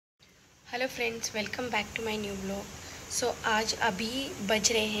Hello friends, welcome back to my new blog. सो आज अभी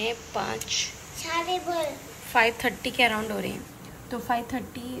बज रहे हैं 5:30 के अराउंड हो रहे हैं। तो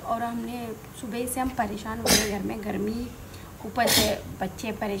 5:30 और हमने सुबह से हम परेशान हो रहे हैं। घर में गर्मी, ऊपर से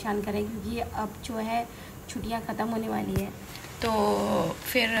बच्चे परेशान करें क्योंकि अब जो है छुट्टियां ख़त्म होने वाली है। तो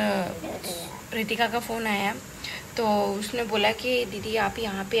फिर रितिका का फ़ोन आया तो उसने बोला कि दीदी आप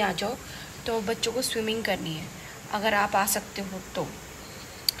यहाँ पे आ जाओ, तो बच्चों को स्विमिंग करनी है, अगर आप आ सकते हो तो।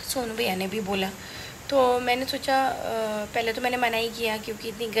 सोनू भैया ने भी बोला। तो मैंने सोचा पहले तो मैंने मना ही किया क्योंकि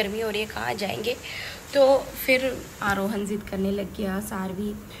इतनी गर्मी हो रही है, कहाँ जाएंगे। तो फिर आरोहन ज़िद करने लग गया,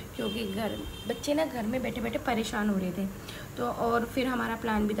 सारवी, क्योंकि बच्चे ना घर में बैठे बैठे परेशान हो रहे थे। तो और फिर हमारा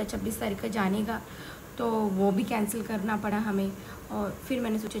प्लान भी था 26 तारीख का जाने का, तो वो भी कैंसिल करना पड़ा हमें। और फिर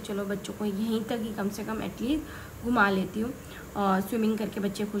मैंने सोचा चलो बच्चों को यहीं तक ही कम से कम एटलीस्ट घुमा लेती हूँ, और स्विमिंग करके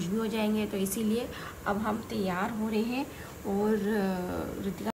बच्चे खुश भी हो जाएंगे। तो इसीलिए अब हम तैयार हो रहे हैं और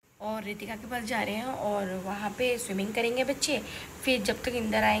रितिका के पास जा रहे हैं और वहाँ पे स्विमिंग करेंगे बच्चे। फिर जब तक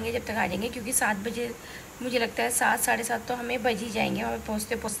इंदर आएंगे, जब तक आ जाएंगे, क्योंकि 7 बजे मुझे लगता है 7 साढ़े 7 तो हमें बज ही जाएंगे हमें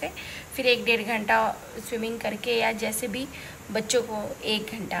पहुँचते पहुँचते। फिर 1-1.5 घंटा स्विमिंग करके या जैसे भी बच्चों को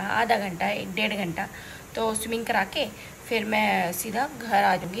 1 घंटा, आधा घंटा, 1-1.5 घंटा तो स्विमिंग करा के फिर मैं सीधा घर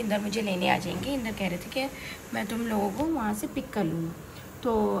आ जाऊँगी। इंदर मुझे लेने आ जाएंगे। इंदर कह रहे थे कि मैं तुम लोगों को वहाँ से पिक कर लूँगा।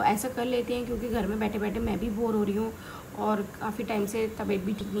 तो ऐसा कर लेते हैं क्योंकि घर में बैठे बैठे मैं भी बोर हो रही हूँ और काफ़ी टाइम से तबीयत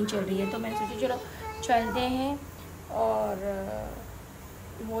भी ठीक नहीं चल रही है। तो मैंने सोचा चलो चलते हैं और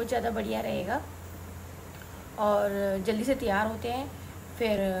बहुत ज़्यादा बढ़िया रहेगा। और जल्दी से तैयार होते हैं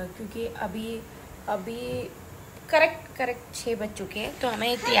फिर, क्योंकि अभी करेक्ट 6 बज चुके हैं। तो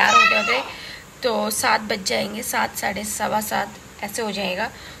हमें तैयार होते होते तो 7 बज जाएंगे, 7 साढ़े 7 ऐसे हो जाएगा।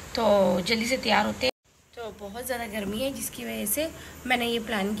 तो जल्दी से तैयार होते हैं। तो बहुत ज़्यादा गर्मी है जिसकी वजह से मैंने ये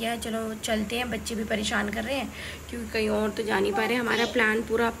प्लान किया चलो चलते हैं। बच्चे भी परेशान कर रहे हैं क्योंकि कहीं और तो जा नहीं पा रहे। हमारा प्लान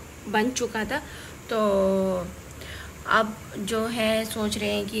पूरा बन चुका था, तो अब जो है सोच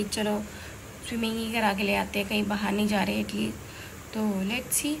रहे हैं कि चलो स्विमिंग ही करा के ले आते हैं, कहीं बाहर नहीं जा रहे एटलीस्ट। तो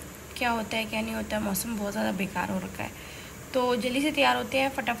लेट्स सी क्या होता है क्या नहीं होता है। मौसम बहुत ज़्यादा बेकार हो रखा है। तो जल्दी से तैयार होते हैं,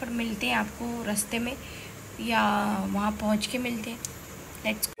 फटाफट मिलते हैं आपको रास्ते में या वहाँ पहुँच के मिलते हैं।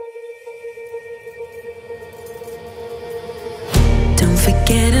 Let's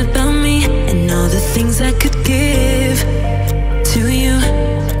Forget about me and all the things I could give to you,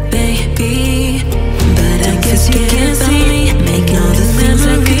 baby. But I guess you can't see me making all the things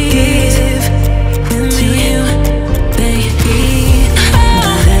I could give to you, baby.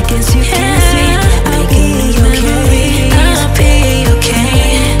 But I guess you can't see making me okay. I'll be okay.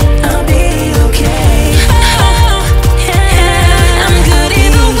 I'll be okay. Oh, yeah. I'm good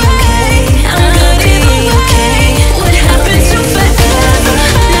either way. I'm good either way. What happened to forever?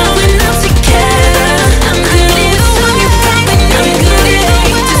 Now we're not together. I'm good either way.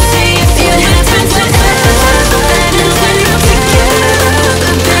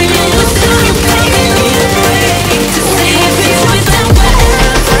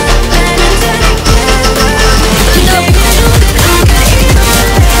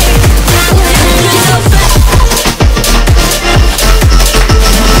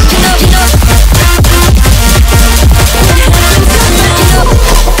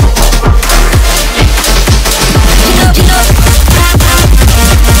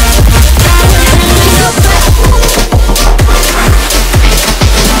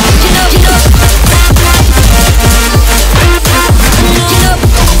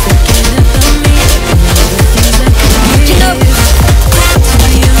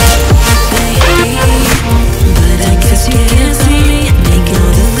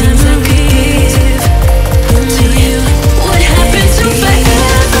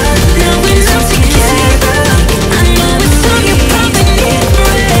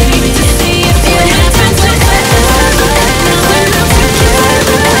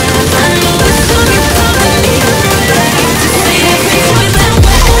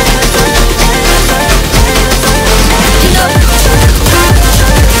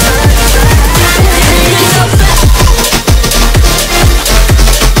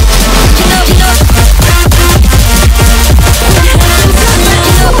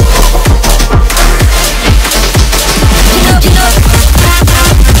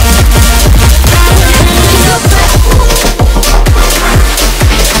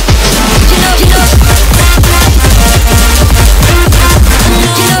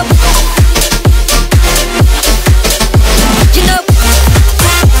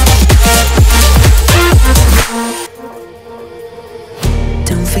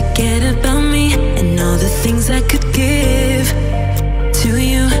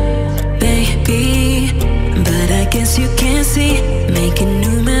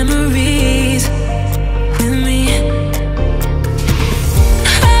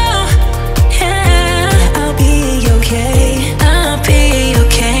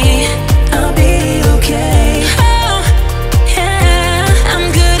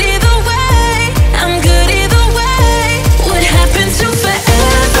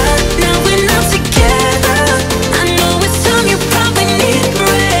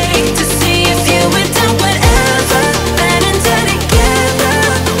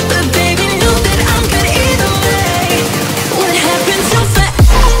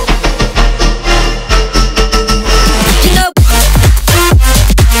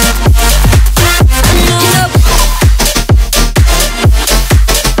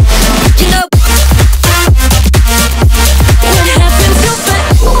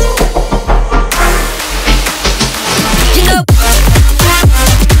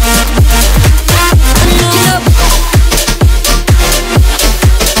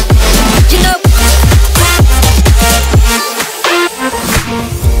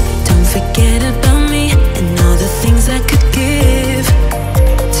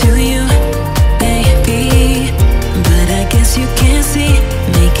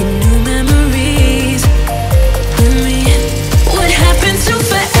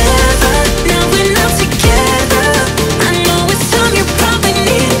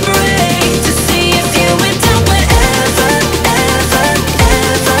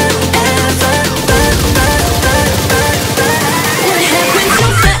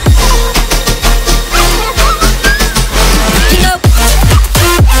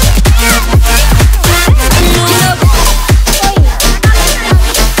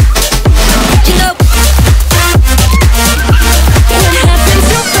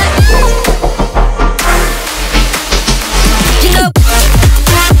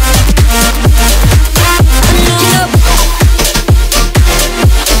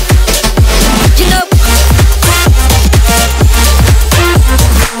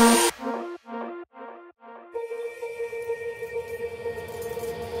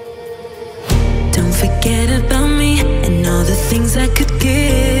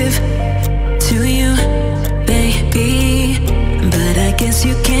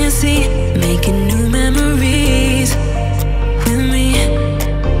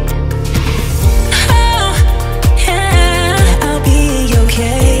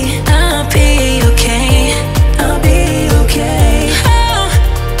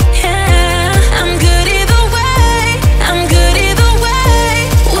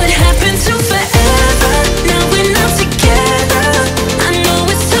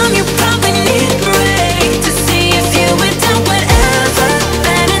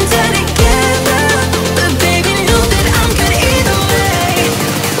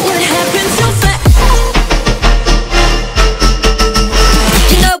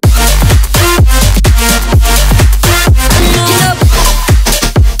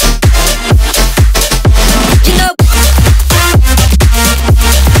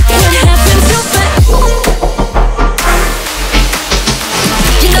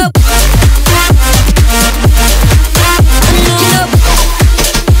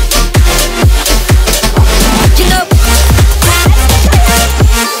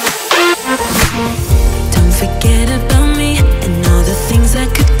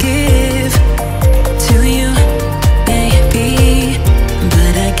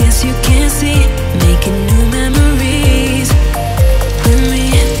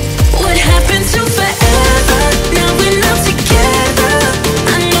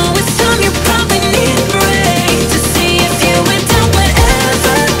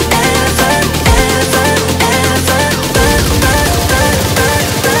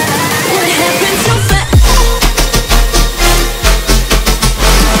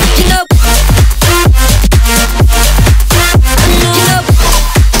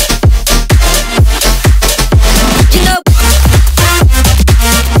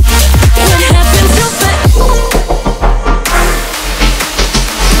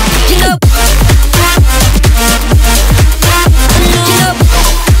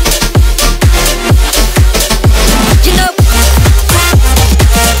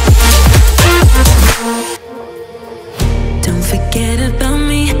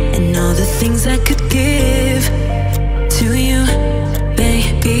 things I could give to you,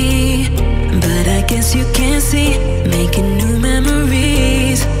 baby. But I guess you can't see, making new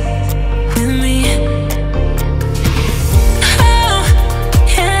memories with me. Oh,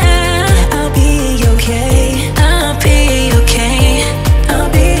 yeah, I'll be okay. I'll be okay. I'll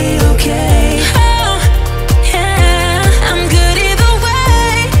be okay. Oh, yeah, I'm good either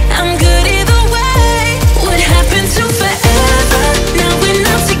way. I'm good either way. What happened to forever? Now we're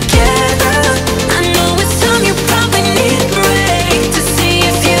not together. I know it's time you probably need a break to see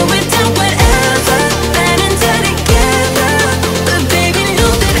if you went down whatever. Bad and dead together. But baby,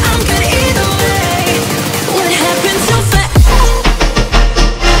 know that I'm good either way. What happened to forever?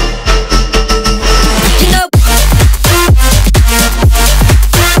 You know,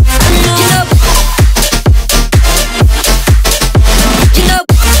 you know, you know.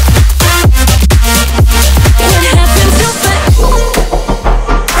 What happened to forever?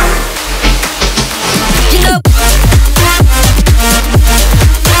 You know,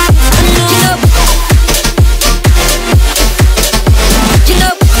 you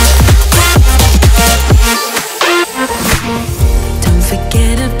know. Don't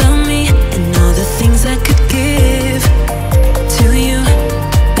forget about me and all the things I could give to you,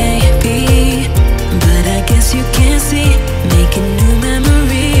 baby. But I guess you can't see, making new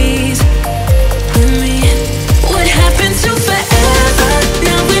memories with me. What happened to forever?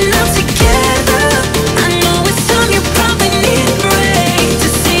 Now we're not together. I know it's time you probably need a break to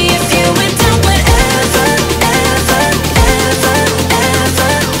see if you went down whatever, ever, ever,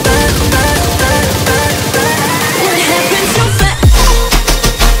 ever. What happened to forever?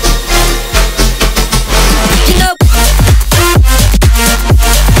 You know,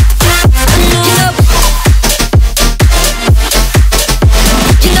 you know,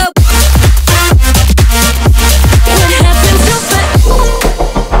 you know. What happened to forever?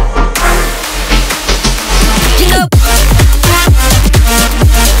 You know,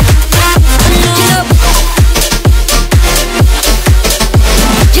 you know,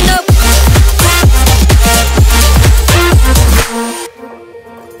 you know.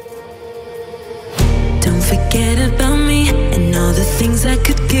 Don't forget about me and all the things I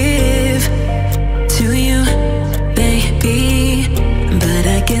could give to you, baby. But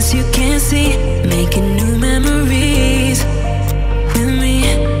I guess you can't see, making new memories with me.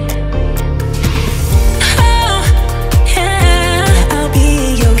 Oh, yeah, I'll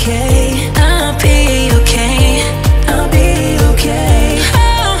be okay. I'll be okay. I'll be okay.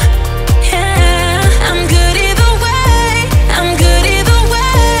 Oh, yeah, I'm good either way. I'm good either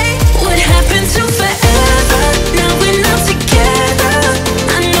way. What happened to forever? Now we're not together.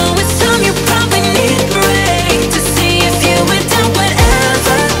 I know it's time you probably need a break to see if you went down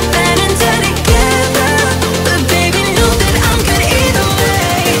whatever. Bad and dead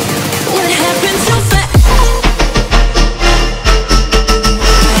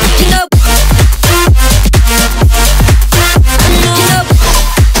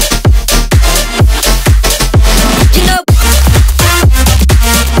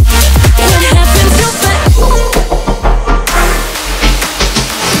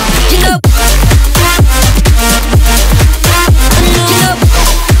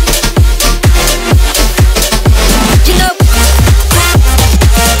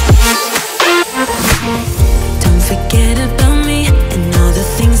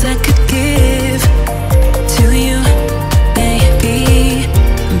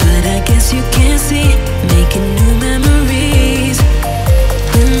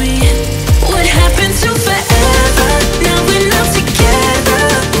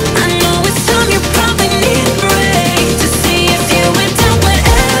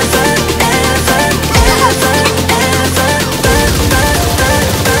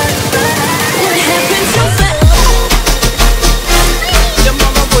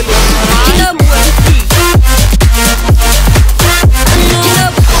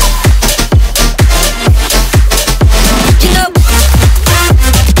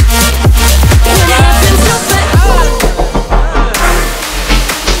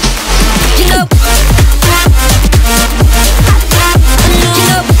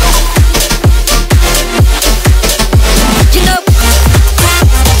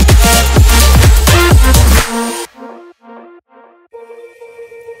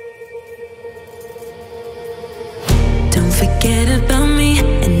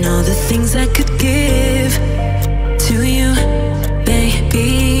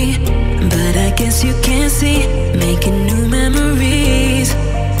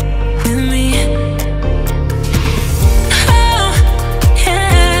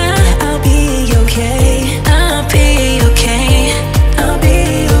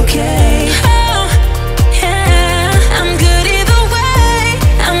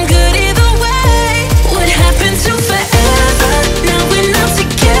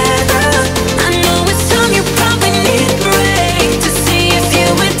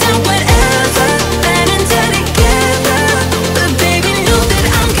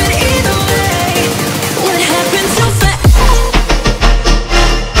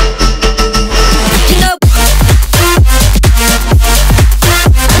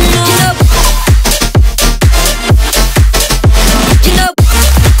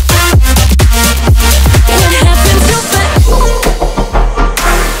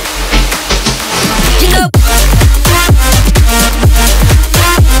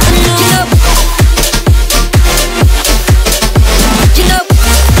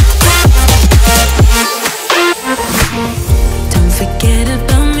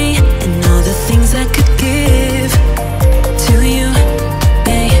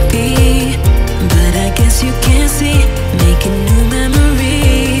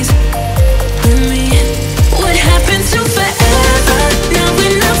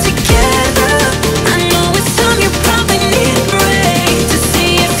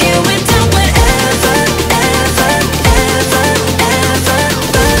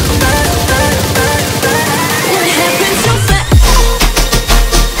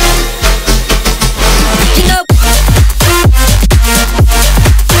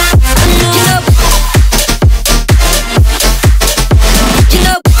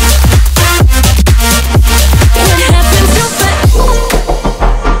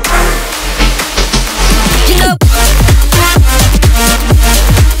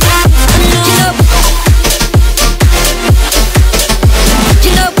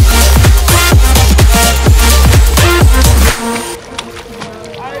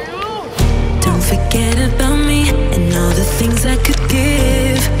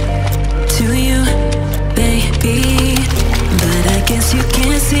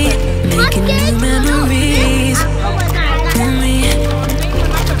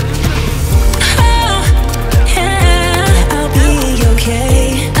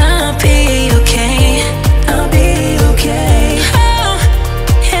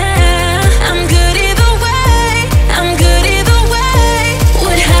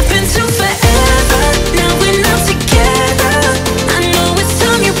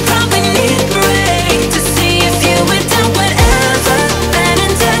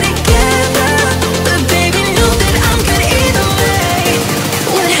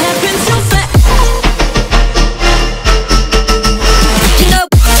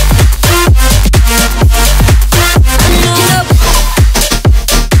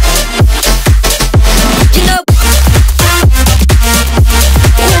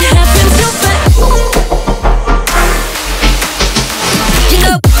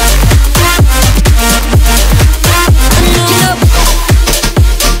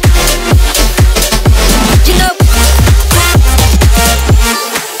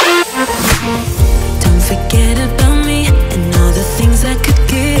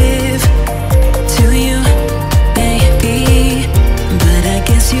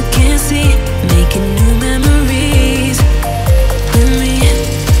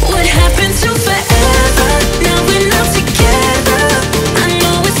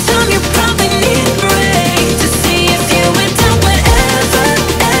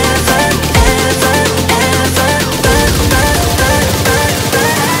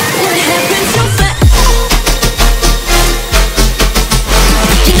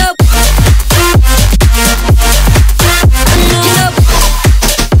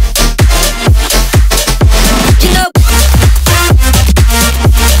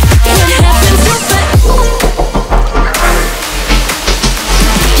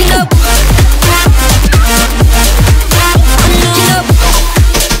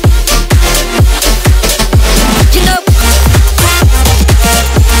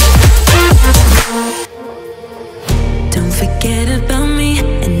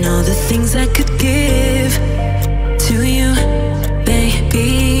things I could